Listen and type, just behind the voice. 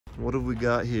What have we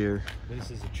got here?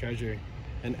 This is a treasure.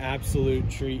 An absolute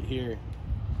treat here.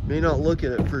 May not look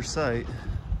at it first sight.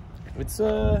 It's,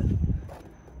 you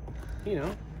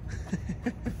know,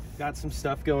 got some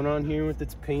stuff going on here with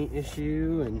its paint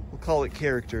issue, and we'll call it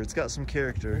character. It's got some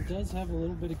character. It does have a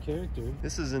little bit of character.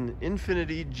 This is an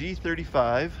Infinity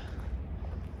G35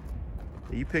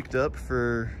 that you picked up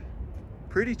for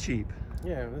pretty cheap.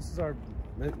 Yeah, this is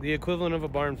the equivalent of a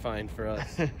barn find for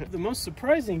us. The most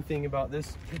surprising thing about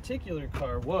this particular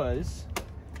car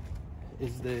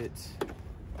is that,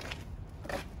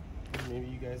 maybe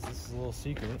you guys, this is a little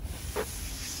secret.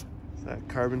 Is that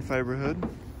carbon fiber hood?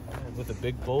 With a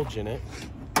big bulge in it.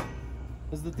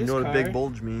 Is that this you know what car, a big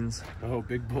bulge means. Oh,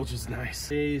 big bulge is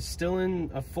nice. A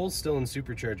full Stillen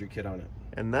Supercharger kit on it.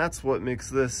 And that's what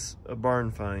makes this a barn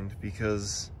find,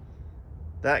 because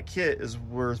that kit is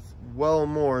worth well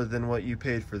more than what you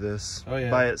paid for this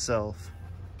by itself.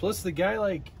 Plus the guy,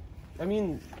 like, I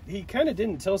mean, he kind of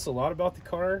didn't tell us a lot about the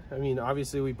car. I mean,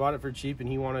 obviously we bought it for cheap and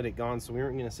he wanted it gone, so we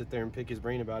weren't going to sit there and pick his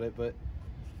brain about it. But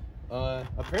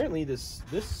apparently this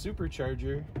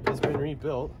Supercharger has been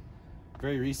rebuilt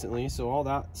very recently, so all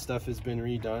that stuff has been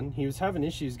redone. He was having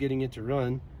issues getting it to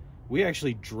run. We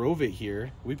actually drove it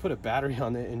here. We put a battery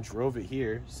on it and drove it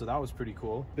here, so that was pretty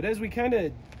cool. But as we kind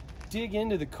of dig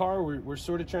into the car, we're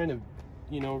sort of trying to,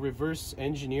 you know, reverse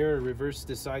engineer or reverse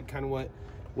decide kind of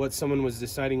what someone was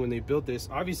deciding when they built this.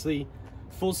 Obviously,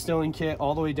 full Stillen kit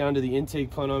all the way down to the intake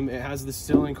plenum. It has the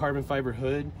Stillen carbon fiber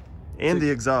hood and the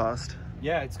exhaust.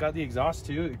 Yeah, it's got the exhaust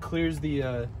too. It clears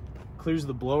the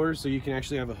blower, so you can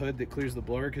actually have a hood that clears the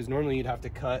blower, because normally you'd have to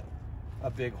cut a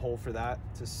big hole for that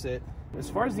to sit. As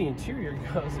far as the interior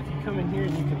goes, if you come in here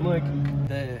and you can look,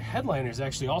 the headliner is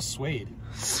actually all suede.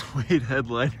 Suede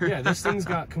headliner? Yeah, this thing's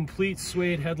got complete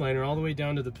suede headliner all the way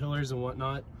down to the pillars and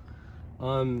whatnot.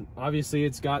 Obviously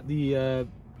it's got the,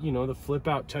 you know, the flip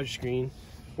out touchscreen.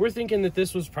 We're thinking that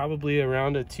this was probably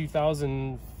around a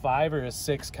 2005 or a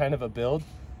 6 kind of a build,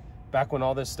 back when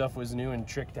all this stuff was new and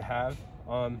trick to have.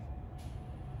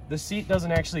 The seat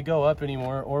doesn't actually go up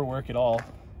anymore or work at all,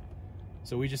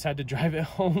 so we just had to drive it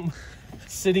home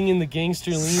sitting in the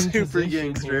gangster lean super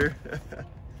gangster.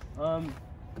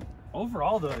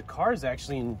 Overall though, the car is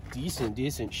actually in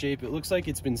decent shape. It looks like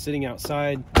it's been sitting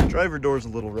outside. The driver door's a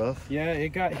little rough. Yeah, it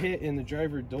got hit in the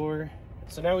driver door.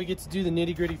 So now we get to do the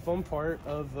nitty-gritty fun part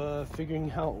of figuring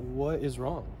out what is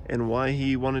wrong and why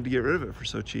he wanted to get rid of it for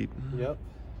so cheap. Yep.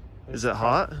 Is it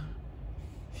hot?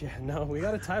 Yeah, no, we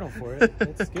got a title for it.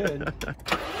 It's good.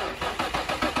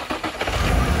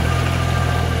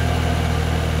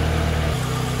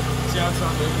 See how it's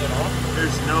not moving at all?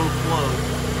 There's no flow.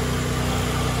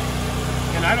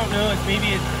 And I don't know if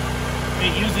maybe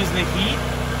it uses the heat.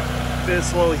 It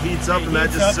slowly heats up and that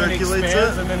just circulates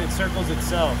it? And then it circles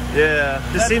itself. Yeah,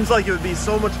 this seems like it would be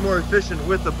so much more efficient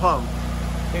with the pump.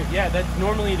 Yeah, that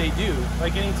normally they do.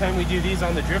 Like anytime we do these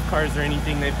on the drift cars or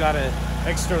anything, they've got an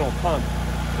external pump.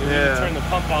 We can turn the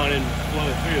pump on and flow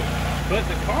it through. But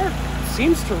the car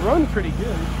seems to run pretty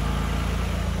good.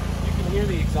 You can hear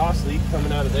the exhaust leak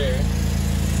coming out of there.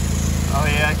 Oh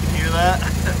yeah, I can hear that.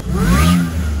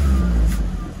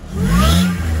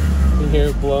 You can hear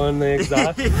it blowing the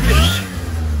exhaust.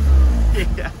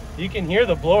 Yeah. You can hear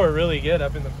the blower really good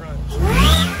up in the front.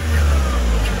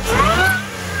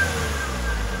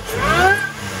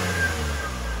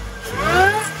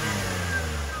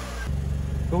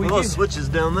 But we those switches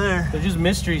down there. They're just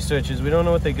mystery switches. We don't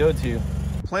know what they go to.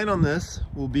 Plan on this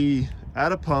will be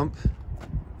add a pump,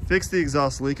 fix the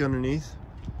exhaust leak underneath,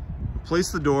 replace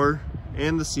the door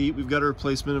and the seat. We've got a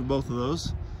replacement of both of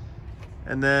those.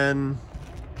 And then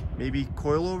maybe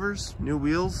coilovers, new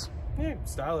wheels. Yeah,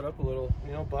 style it up a little.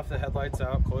 You know, buff the headlights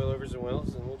out, coilovers and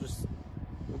wheels, and we'll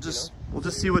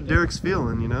just see what Derek's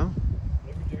feeling, you know?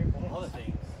 All the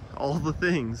things. All the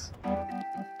things.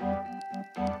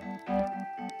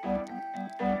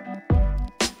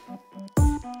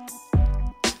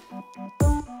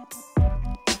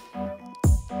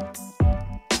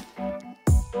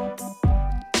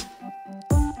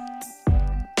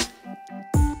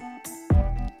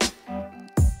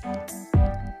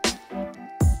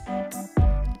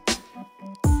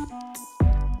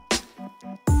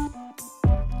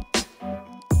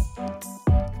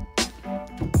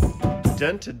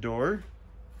 Dented door,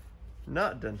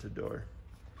 not dented door.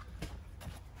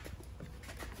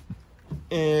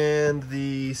 And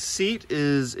the seat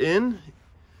is in.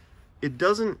 It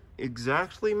doesn't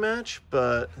exactly match,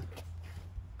 but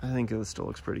I think it still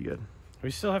looks pretty good.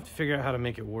 We still have to figure out how to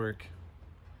make it work.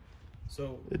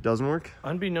 So it doesn't work?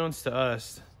 Unbeknownst to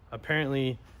us,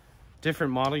 apparently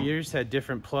different model years had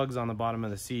different plugs on the bottom of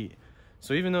the seat.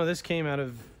 So even though this came out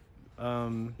of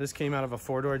This came out of a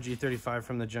 4-door G35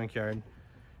 from the junkyard.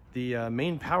 The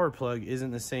main power plug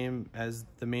isn't the same as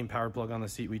the main power plug on the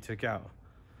seat we took out.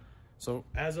 So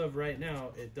as of right now,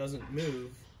 it doesn't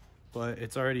move, but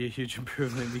it's already a huge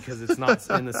improvement because it's not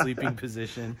in the sleeping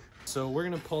position. So we're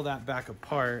gonna pull that back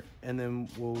apart, and then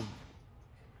we'll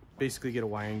basically get a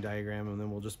wiring diagram, and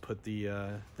then we'll just put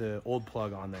the old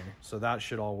plug on there. So that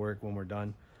should all work when we're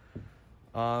done.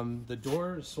 The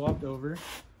door swapped over.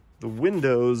 The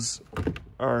windows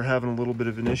are having a little bit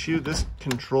of an issue. This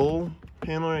control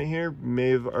panel right here may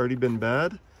have already been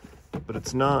bad, but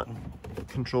it's not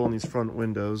controlling these front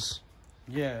windows.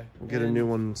 Yeah. We'll get a new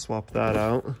one and swap that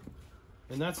out.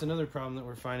 And that's another problem that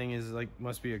we're finding is, like,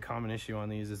 must be a common issue on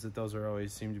these, is that those are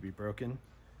always seem to be broken.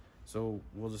 So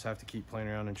we'll just have to keep playing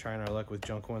around and trying our luck with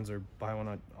junk ones, or buy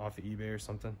one off of eBay or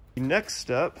something. Next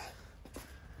step,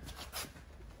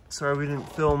 sorry we didn't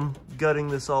film gutting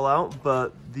this all out,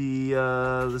 but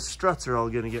the struts are all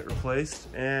gonna get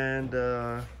replaced. And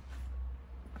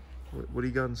what do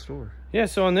you got in store? Yeah,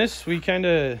 so on this, we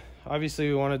obviously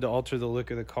we wanted to alter the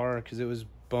look of the car because it was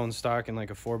bone stock and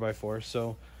like a 4x4.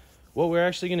 So what we're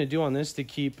actually gonna do on this to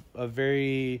keep a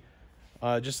very,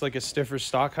 just like a stiffer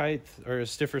stock height or a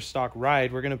stiffer stock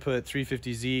ride, we're gonna put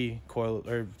 350Z coil,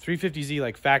 or 350Z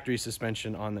like factory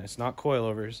suspension on this, not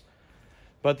coilovers.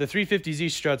 But the 350Z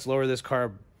struts lower this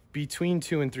car between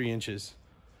 2 and 3 inches.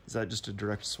 Is that just a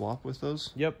direct swap with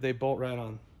those? Yep, they bolt right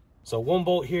on. So 1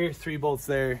 bolt here, 3 bolts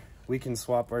there. We can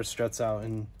swap our struts out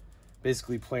and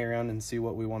basically play around and see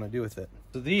what we want to do with it.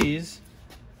 So these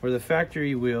were the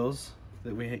factory wheels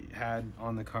that we had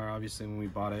on the car, obviously, when we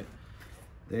bought it.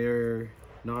 They're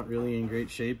not really in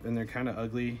great shape, and they're kind of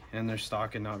ugly, and they're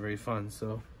stock and not very fun.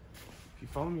 So if you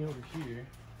follow me over here,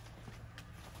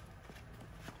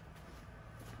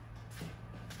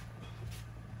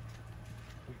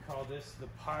 we call this the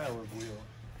pile of wheel.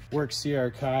 Work CR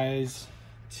Kais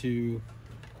to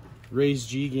race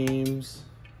G games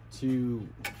to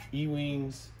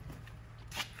E-wings,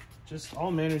 just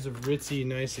all manners of ritzy,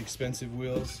 nice, expensive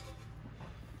wheels.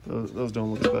 Those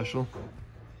don't look special.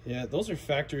 Yeah, those are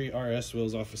factory RS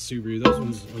wheels off of Subaru. Those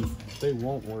ones, they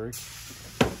won't work.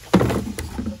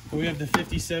 We have the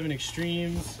 57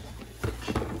 Extremes.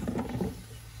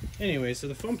 Anyway, so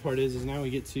the fun part is now we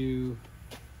get to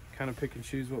kind of pick and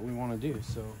choose what we want to do.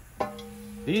 So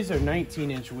these are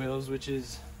 19-inch wheels, which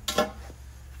is,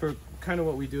 for kind of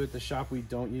what we do at the shop, we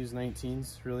don't use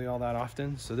 19s really all that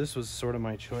often. So this was sort of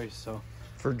my choice. So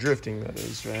for drifting, that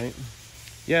is, right?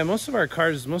 Yeah, most of our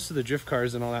cars, most of the drift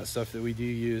cars and all that stuff that we do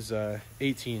use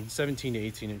 17 to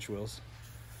 18-inch wheels.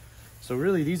 So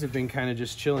really, these have been kind of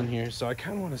just chilling here. So I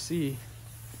kind of want to see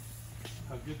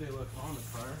how good they look on the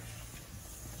car.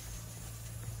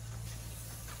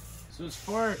 So as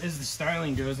far as the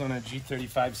styling goes on a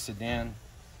G35 sedan,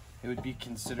 it would be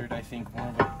considered, I think, more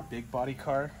of a big body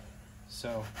car.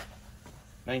 So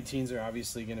 19s are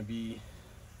obviously going to be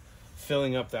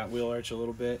filling up that wheel arch a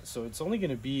little bit. So it's only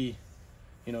going to be,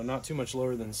 you know, not too much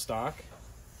lower than stock.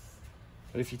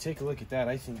 But if you take a look at that,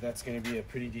 I think that's going to be a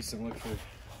pretty decent look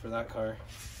for that car.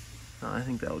 Oh, I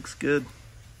think that looks good.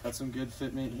 Got some good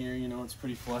fitment here, you know, it's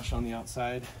pretty flush on the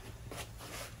outside.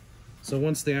 So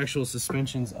once the actual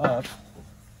suspension's up,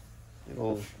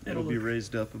 it'll be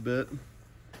raised up a bit.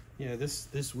 Yeah,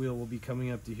 this wheel will be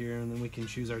coming up to here, and then we can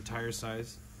choose our tire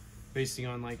size basing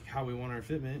on like how we want our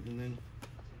fitment, and then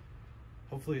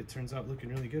hopefully it turns out looking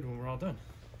really good when we're all done.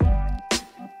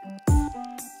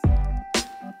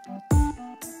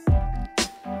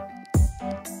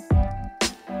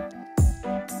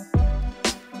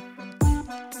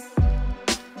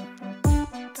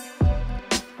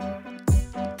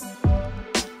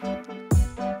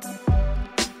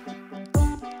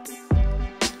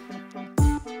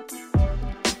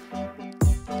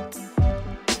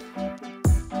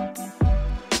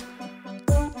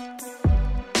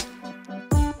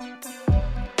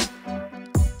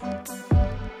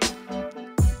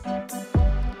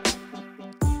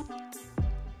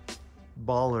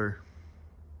 Baller.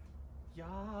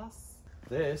 Yes.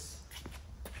 This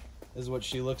is what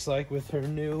she looks like with her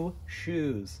new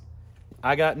shoes.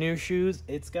 I got new shoes.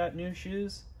 It's got new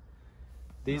shoes.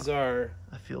 These are...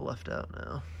 I feel left out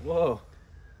now. Whoa.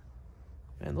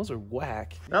 Man, those are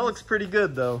whack. That looks pretty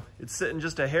good, though. It's sitting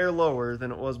just a hair lower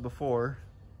than it was before.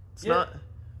 It's not...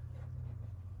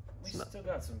 We still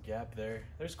got some gap there.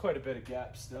 There's quite a bit of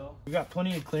gap still. We got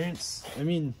plenty of clearance. I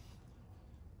mean...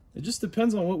 It just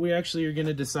depends on what we actually are going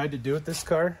to decide to do with this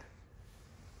car.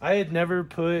 I had never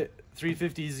put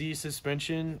 350Z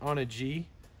suspension on a G.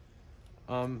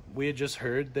 We had just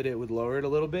heard that it would lower it a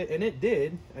little bit, and it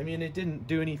did. I mean, it didn't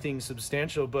do anything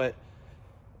substantial, but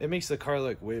it makes the car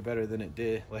look way better than it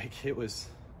did. Like, it was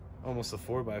almost a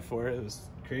 4x4. It was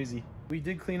crazy. We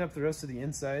did clean up the rest of the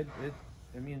inside.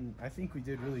 I mean, I think we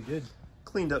did really good.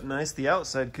 Cleaned up nice. The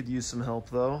outside could use some help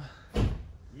though.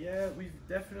 Yeah, we've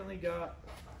definitely got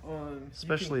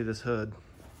especially this hood.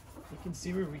 You can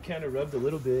see where we kind of rubbed a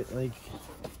little bit. Like,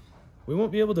 we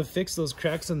won't be able to fix those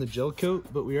cracks on the gel coat,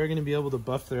 but we are going to be able to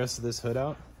buff the rest of this hood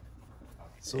out.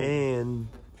 So, and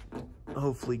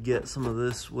hopefully get some of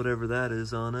this, whatever that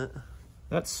is, on it.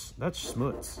 That's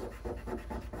schmutz.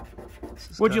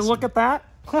 Would you look at that?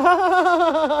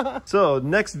 So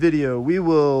next video, we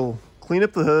will clean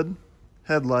up the hood,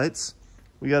 headlights.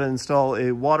 We got to install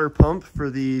a water pump for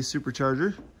the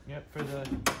supercharger. Yep, for the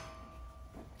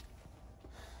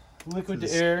liquid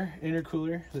to air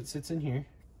intercooler that sits in here.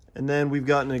 And then we've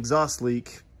got an exhaust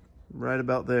leak right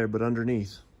about there, but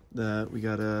underneath, that we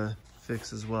got to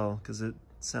fix as well, because it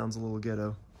sounds a little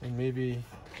ghetto. And maybe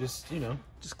just, you know,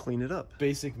 just clean it up.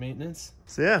 Basic maintenance.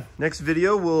 So yeah, next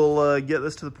video we'll get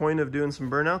this to the point of doing some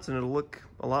burnouts, and it'll look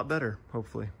a lot better,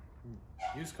 hopefully.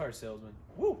 Used car salesman.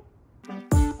 Woo!